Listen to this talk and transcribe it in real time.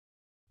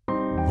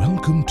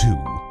Welcome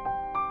to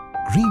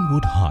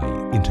Greenwood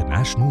High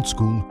International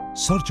School,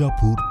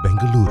 Sarjapur,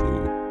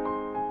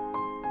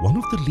 Bengaluru. One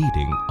of the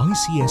leading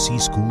ICSE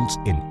schools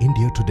in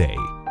India today.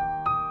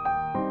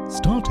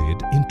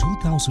 Started in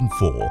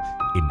 2004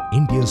 in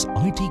India's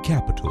IT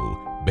capital,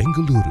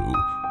 Bengaluru,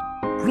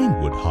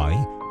 Greenwood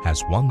High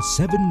has won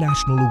 7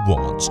 national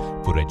awards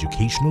for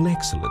educational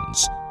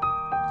excellence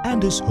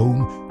and is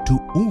home to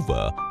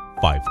over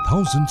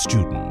 5,000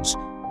 students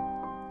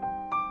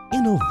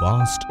in a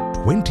vast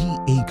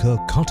 20-acre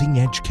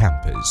cutting-edge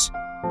campus.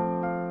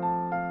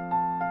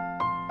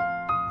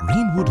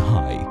 Greenwood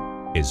High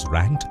is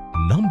ranked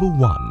number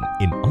 1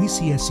 in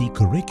ICSE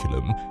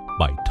curriculum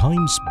by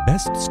Times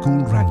Best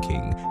School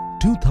Ranking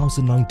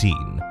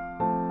 2019.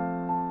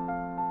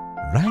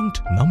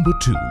 Ranked number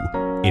 2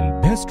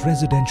 in Best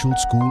Residential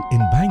School in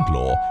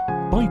Bangalore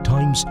by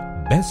Times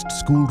Best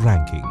School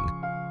Ranking.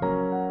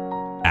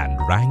 And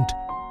ranked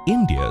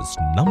India's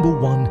number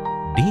 1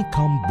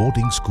 day-cum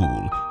boarding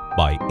school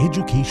by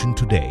Education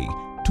Today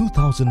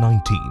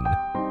 2019.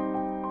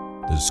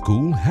 The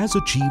school has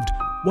achieved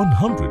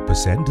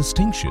 100%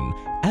 distinction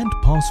and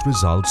pass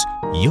results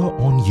year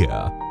on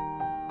year.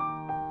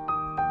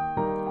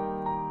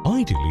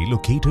 Ideally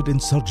located in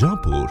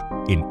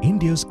Sarjapur in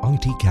India's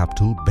IT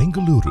capital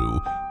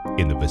Bengaluru,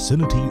 in the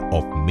vicinity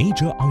of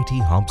major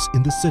IT hubs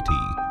in the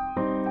city.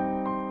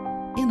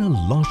 In a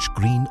lush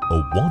green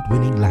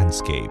award-winning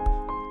landscape,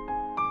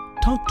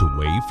 tucked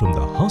away from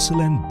the hustle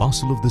and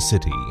bustle of the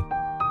city.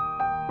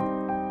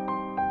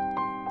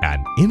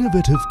 An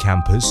innovative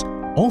campus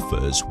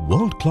offers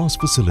world-class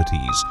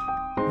facilities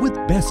with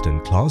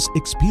best-in-class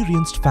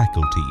experienced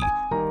faculty,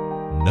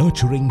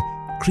 nurturing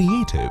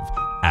creative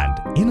and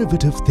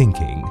innovative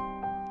thinking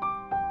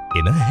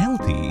in a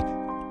healthy,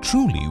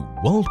 truly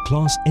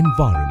world-class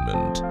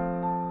environment.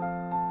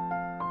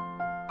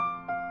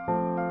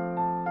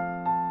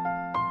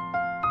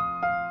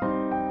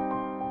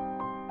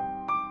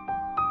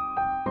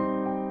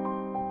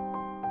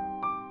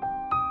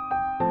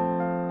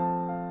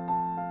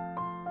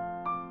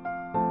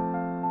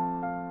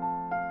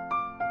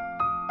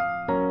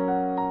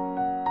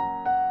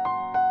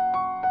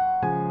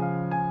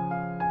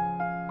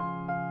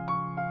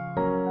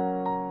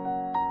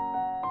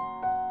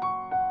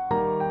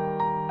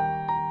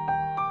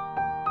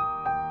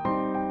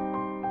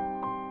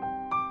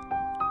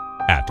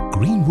 At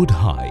Greenwood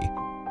High,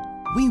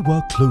 we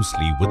work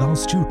closely with our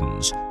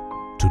students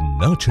to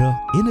nurture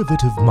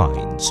innovative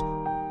minds,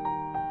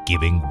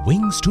 giving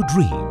wings to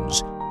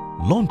dreams,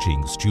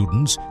 launching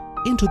students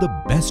into the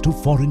best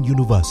of foreign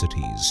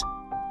universities.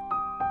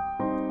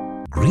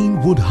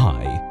 Greenwood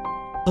High,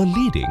 a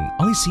leading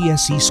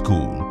ICSE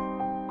school,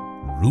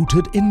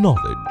 rooted in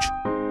knowledge.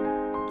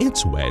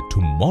 It's where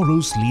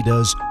tomorrow's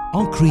leaders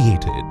are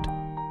created.